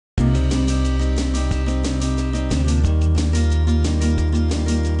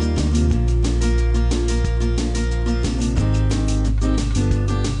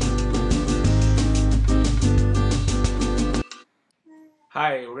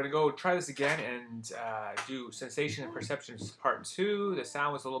we're going to go try this again and do Sensation and Perceptions Part 2. The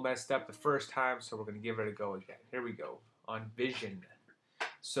sound was a little messed up the first time, so we're going to give it a go again. Here we go, on vision.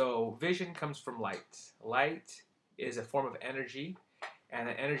 So vision comes from light. Light is a form of energy, and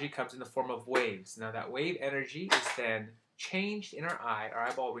that energy comes in the form of waves. Now that wave energy is then changed in our eye. Our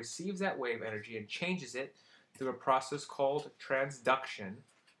eyeball receives that wave energy and changes it through a process called transduction.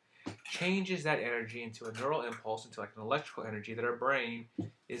 Changes that energy into a neural impulse, into like an electrical energy that our brain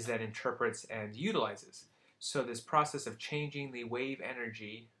is then interprets and utilizes. So this process of changing the wave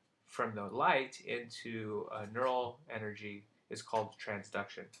energy from the light into a neural energy is called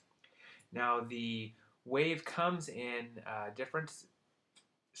transduction. Now the wave comes in different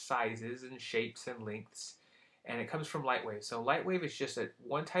sizes and shapes and lengths, and it comes from light waves. So light wave is just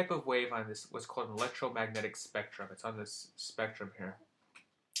one type of wave on this what's called an electromagnetic spectrum. It's on this spectrum here.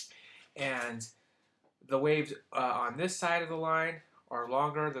 And the waves on this side of the line are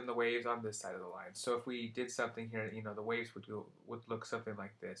longer than the waves on this side of the line. So if we did something here, the waves would look something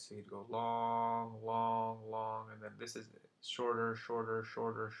like this. So you'd go long, long, long, and then this is shorter, shorter,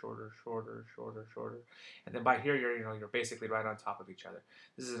 shorter, shorter, shorter, shorter, shorter, and then by here you're basically right on top of each other.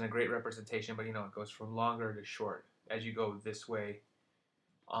 This isn't a great representation, but it goes from longer to short as you go this way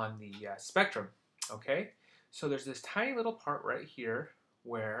on the spectrum. Okay, so there's this tiny little part right here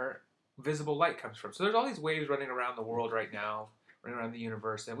where visible light comes from. So there's all these waves running around the world right now, running around the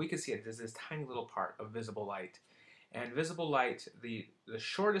universe, and we can see it. There's this tiny little part of visible light. And visible light, the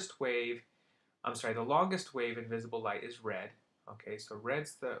longest wave in visible light is red. Okay, so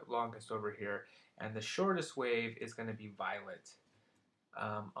red's the longest over here, and the shortest wave is going to be violet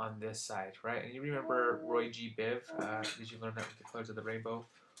on this side, right? And you remember Roy G. Biv? Did you learn that with the colors of the rainbow?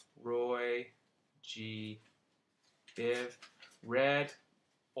 Roy G. Biv. Red,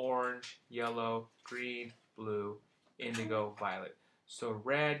 orange, yellow, green, blue, indigo, violet. So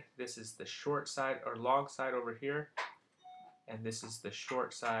red, this is the short side or long side over here, and this is the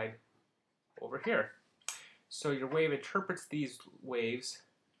short side over here. So your wave interprets these waves,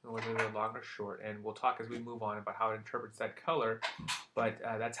 whether they're long or short, and we'll talk as we move on about how it interprets that color, but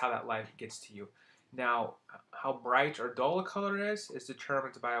that's how that light gets to you. Now, how bright or dull a color is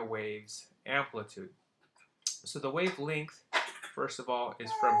determined by a wave's amplitude. So the wavelength, first of all,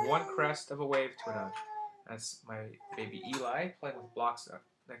 is from one crest of a wave to another. That's my baby Eli playing with blocks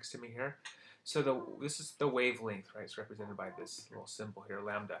next to me here. So this is the wavelength, right? It's represented by this little symbol here,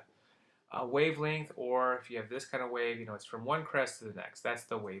 lambda. Wavelength, or if you have this kind of wave, it's from one crest to the next. That's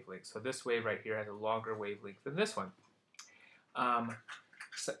the wavelength. So this wave right here has a longer wavelength than this one.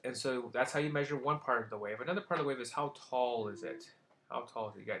 So that's how you measure one part of the wave. Another part of the wave is how tall is it? How tall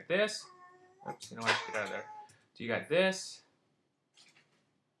is it? You got this. Oops, I should get out of there. Do you got this?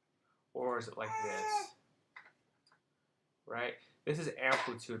 Or is it like this? Right? This is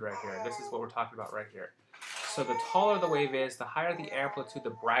amplitude right here. This is what we're talking about right here. So the taller the wave is, the higher the amplitude, the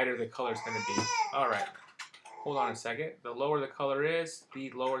brighter the color is going to be. All right. Hold on a second. The lower the color is,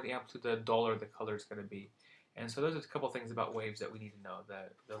 the lower the amplitude, the duller the color is going to be. And so those are a couple things about waves that we need to know.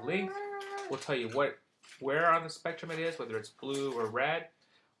 The length will tell you where on the spectrum it is, whether it's blue or red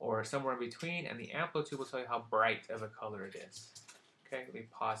or somewhere in between, and the amplitude will tell you how bright of a color it is. Okay, let me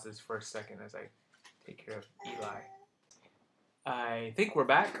pause this for a second as I take care of Eli. I think we're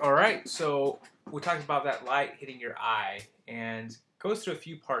back. All right, so we talked about that light hitting your eye, and goes through a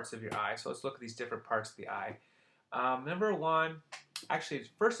few parts of your eye. So let's look at these different parts of the eye. Number one, actually,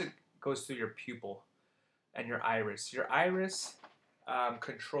 first it goes through your pupil and your iris. Your iris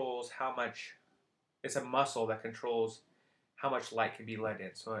controls how much, it's a muscle that controls how much light can be let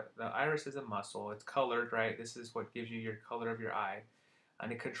in. So the iris is a muscle. It's colored, right? This is what gives you your color of your eye,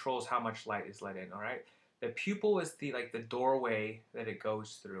 and it controls how much light is let in. All right. The pupil is the doorway that it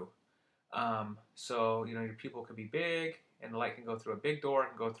goes through. So your pupil can be big, and the light can go through a big door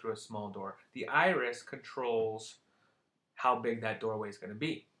and go through a small door. The iris controls how big that doorway is going to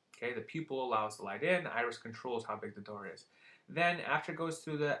be. Okay. The pupil allows the light in. The iris controls how big the door is. Then after it goes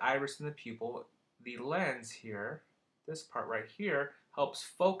through the iris and the pupil, the lens here, this part right here, helps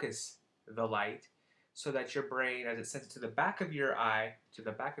focus the light so that your brain, as it sends it to the back of your eye,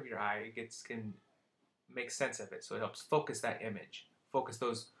 it can make sense of it. So it helps focus that image, focus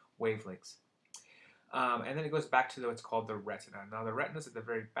those wavelengths. And then it goes back to what's called the retina. Now the retina is at the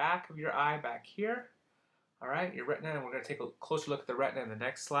very back of your eye, back here. All right, your retina, and we're going to take a closer look at the retina in the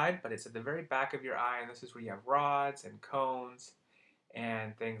next slide, but it's at the very back of your eye, and this is where you have rods and cones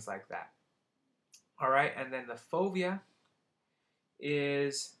and things like that. All right, and then the fovea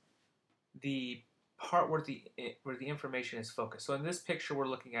is the part where the information is focused. So in this picture, we're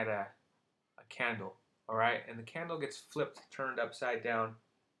looking at a candle, all right? And the candle gets flipped, turned upside down,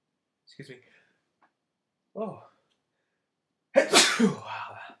 Excuse me. Oh.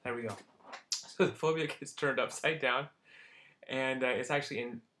 Wow. There we go. So the fovea gets turned upside down, and it's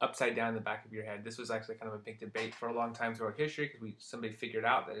actually upside down in the back of your head. This was actually kind of a big debate for a long time throughout history because somebody figured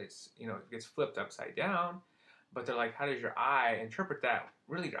out that it gets flipped upside down. But they're like, how does your eye interpret that?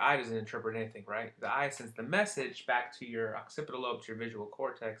 Really, your eye doesn't interpret anything, right? The eye sends the message back to your occipital lobe, to your visual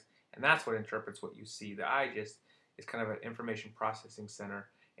cortex, and that's what interprets what you see. The eye just is kind of an information processing center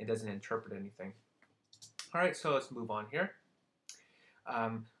and doesn't interpret anything. All right, so let's move on here.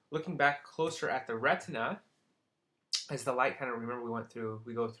 Looking back closer at the retina, as the light kind of, remember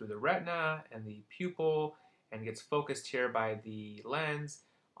we go through the retina and the pupil and gets focused here by the lens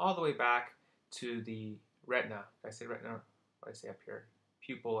all the way back to the retina. Did I say retina? What did I say up here?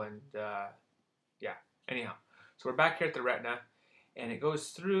 Pupil and, yeah, anyhow. So we're back here at the retina, and it goes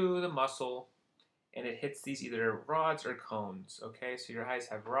through the muscle, and it hits these either rods or cones, okay? So your eyes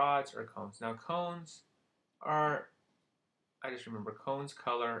have rods or cones. Now cones are, I just remember cones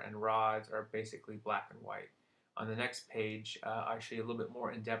color and rods are basically black and white. On the next page, I'll show you a little bit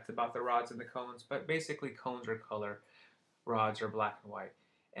more in depth about the rods and the cones, but basically cones are color, rods are black and white.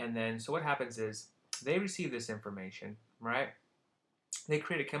 And then, so what happens is, they receive this information, right? They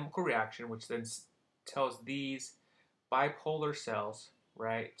create a chemical reaction, which then tells these bipolar cells,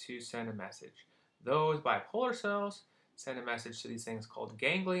 right, to send a message. Those bipolar cells send a message to these things called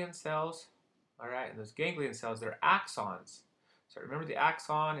ganglion cells, all right? And those ganglion cells, they're axons. So remember, the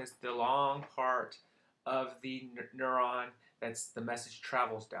axon is the long part of the neuron that's the message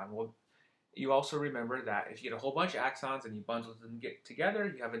travels down. Well, you also remember that if you get a whole bunch of axons and you bundle them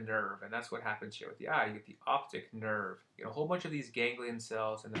together, you have a nerve, and that's what happens here with the eye. You get the optic nerve. You get a whole bunch of these ganglion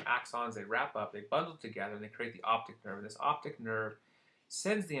cells, and the axons, they wrap up, they bundle together, and they create the optic nerve. And this optic nerve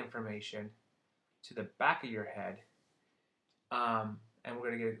sends the information to the back of your head, and we're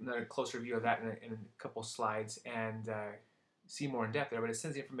going to get another closer view of that in a couple slides and see more in depth there, but it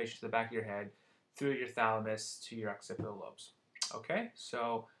sends the information to the back of your head through your thalamus to your occipital lobes. Okay,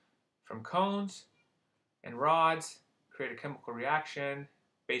 so from cones and rods create a chemical reaction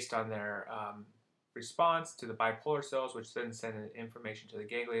based on their response to the bipolar cells, which then send information to the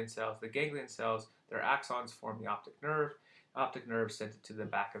ganglion cells. The ganglion cells, their axons form the optic nerve. The optic nerve sends it to the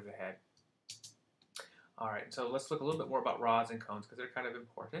back of the head. All right, so let's look a little bit more about rods and cones because they're kind of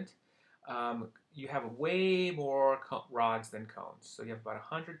important. You have way more rods than cones. So you have about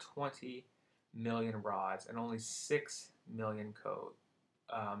 120 million rods and only 6 million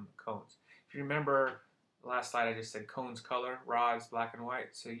cones. If you remember the last slide, I just said cones color, rods black and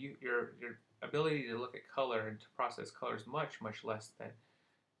white. So your ability to look at color and to process color is much, much less than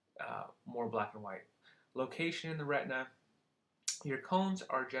more black and white. Location in the retina. Your cones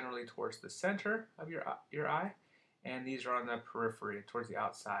are generally towards the center of your eye, and these are on the periphery, towards the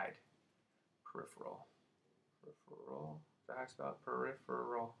outside. Peripheral. Peripheral. Is that how it's spelled?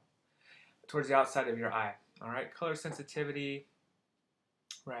 Peripheral. Towards the outside of your eye. All right. Color sensitivity.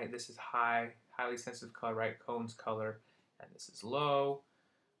 Right. This is highly sensitive color. Right. Cones color, and this is low.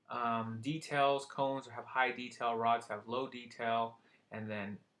 Details. Cones have high detail. Rods have low detail, and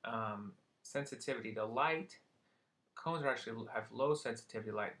then sensitivity to light. Cones actually have low sensitivity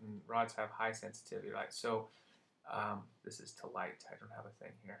light, and rods have high sensitivity light. So this is to light. I don't have a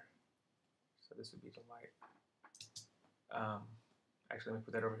thing here. So this would be to light. Actually, let me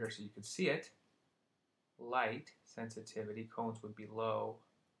put that over here so you can see it. Light sensitivity, cones would be low,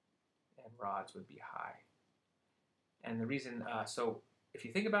 and rods would be high. And the reason, so if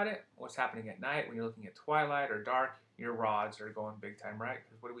you think about it, what's happening at night when you're looking at twilight or dark, your rods are going big time, right?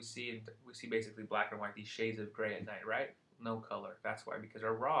 Because what do we see? We see basically black and white, these shades of gray at night, right? No color. That's why, because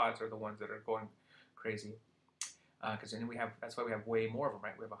our rods are the ones that are going crazy. That's why we have way more of them,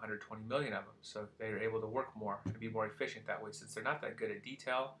 right? We have 120 million of them, so they're able to work more and be more efficient that way. Since they're not that good at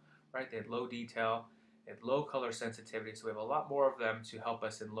detail, right? They have low detail, they have low color sensitivity, so we have a lot more of them to help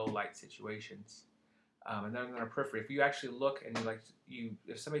us in low light situations. And then on our periphery, if you actually look and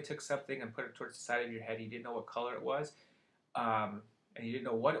if somebody took something and put it towards the side of your head, you didn't know what color it was, and you didn't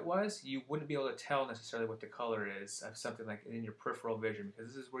know what it was, you wouldn't be able to tell necessarily what the color is of something like in your peripheral vision,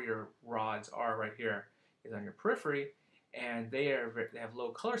 because this is where your rods are right here, is on your periphery, and they have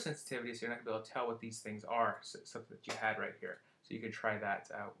low color sensitivity, so you're not going to be able to tell what these things are, something that you had right here. So you could try that.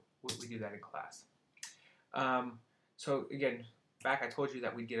 We do that in class. So again, back I told you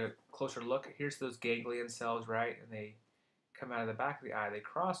that we'd get a closer look. Here's those ganglion cells, right? And they come out of the back of the eye. They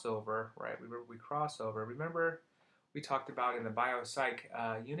cross over, right? We cross over. Remember, we talked about in the biopsych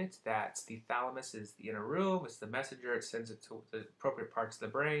unit that the thalamus is the inner room. It's the messenger. It sends it to the appropriate parts of the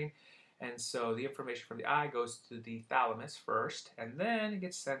brain. And so the information from the eye goes to the thalamus first, and then it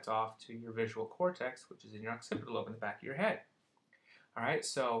gets sent off to your visual cortex, which is in your occipital lobe in the back of your head. All right,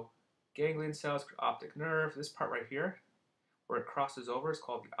 so ganglion cells, optic nerve, this part right here, where it crosses over, is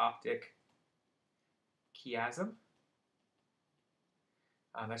called the optic chiasm.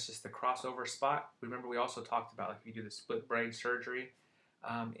 That's just the crossover spot. Remember, we also talked about, like, if you do the split brain surgery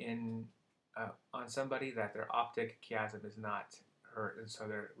on somebody, that their optic chiasm is not hurt, and so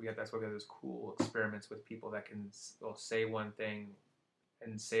that's why we have those cool experiments with people that can say one thing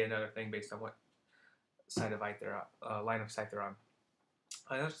and say another thing based on what side of line of sight they're on.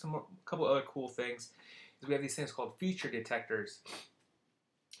 There's a couple other cool things. Is we have these things called feature detectors.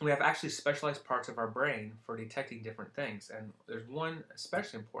 We have actually specialized parts of our brain for detecting different things, and there's one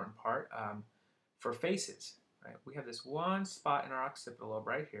especially important part for faces. Right? We have this one spot in our occipital lobe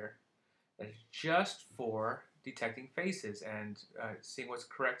right here that is just for detecting faces and seeing what's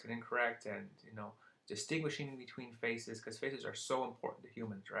correct and incorrect, and distinguishing between faces, because faces are so important to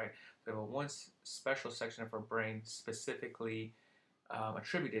humans, right? So we have one special section of our brain specifically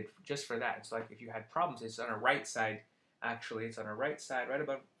attributed just for that. It's like if you had problems, it's on our right side. Actually, it's on our right side, right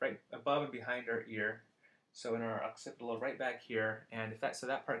above and behind our ear. So in our occipital, right back here. And if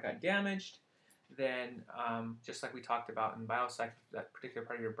that part got damaged, then just like we talked about in biopsych, that particular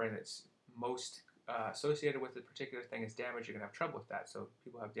part of your brain that's most associated with a particular thing is damaged, you're going to have trouble with that. So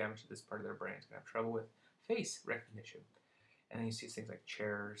people have damage to this part of their brain, it's going to have trouble with face recognition. And then you see things like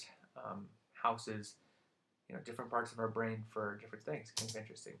chairs, houses, different parts of our brain for different things. Kind of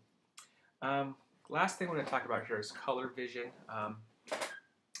interesting. Last thing we're going to talk about here is color vision.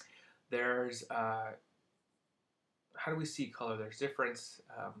 There's how do we see color? There's difference.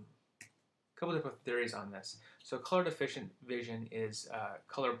 A couple different theories on this. So color deficient vision is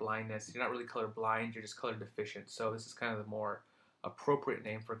color blindness. You're not really color blind, you're just color deficient. So this is kind of the more appropriate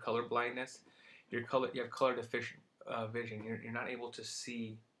name for color blindness. You have color deficient vision. You're not able to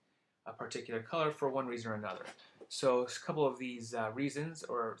see a particular color for one reason or another. So a couple of these reasons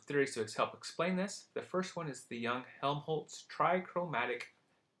or theories to help explain this. The first one is the Young-Helmholtz trichromatic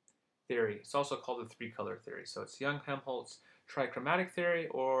theory. It's also called the three-color theory. So it's Young-Helmholtz trichromatic theory,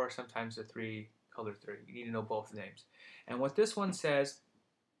 or sometimes the three-color theory. You need to know both names. And what this one says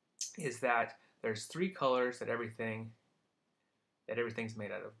is that there's three colors that everything's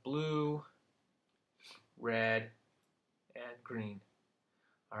made out of: blue, red, and green.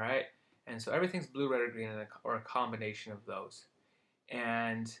 All right, and so everything's blue, red, or green, or a combination of those.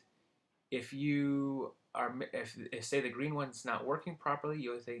 And if say the green one's not working properly,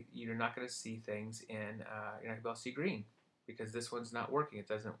 you're not going to see things you're not going to be able to see green, because this one's not working. It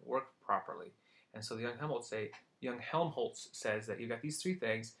doesn't work properly. And so the Young-Helmholtz says that you've got these three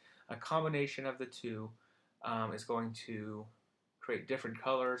things. A combination of the two is going to create different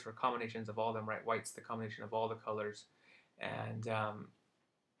colors, or combinations of all of them. Right, white's the combination of all the colors, and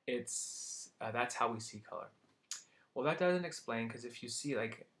that's how we see color. Well, that doesn't explain, because if you see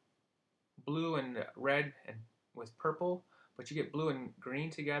like blue and red and with purple, but you get blue and green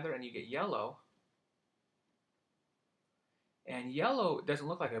together and you get yellow, and yellow doesn't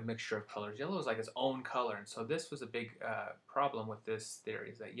look like a mixture of colors. Yellow is like its own color, and so this was a big problem with this theory,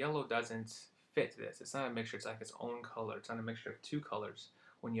 is that yellow doesn't fit this. It's not a mixture, it's like its own color. It's not a mixture of two colors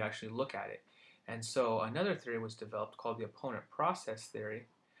when you actually look at it. And so another theory was developed called the opponent process theory,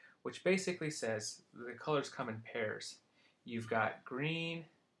 which basically says the colors come in pairs. You've got green,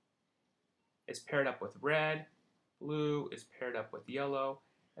 it's paired up with red, blue is paired up with yellow,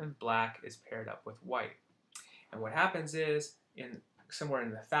 and black is paired up with white. And what happens is, somewhere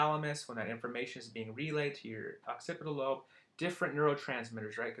in the thalamus, when that information is being relayed to your occipital lobe, different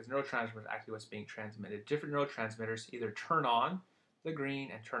neurotransmitters, right? Because neurotransmitters are actually what's being transmitted. Different neurotransmitters either turn on the green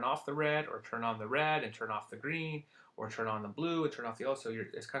and turn off the red, or turn on the red and turn off the green, or turn on the blue and turn off the yellow. So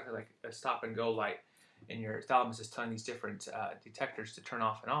it's kind of like a stop and go light, and your thalamus is telling these different detectors to turn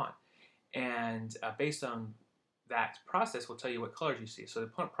off and on. And based on that process, will tell you what colors you see. So the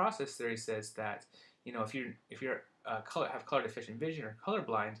opponent process theory says that if you have color deficient vision or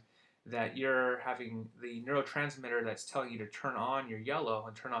colorblind, that you're having the neurotransmitter that's telling you to turn on your yellow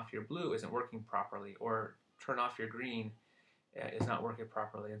and turn off your blue isn't working properly, or turn off your green is not working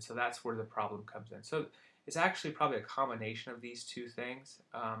properly. And so that's where the problem comes in. So it's actually probably a combination of these two things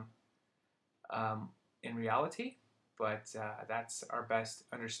in reality, but that's our best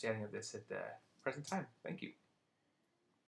understanding of this at the present time. Thank you.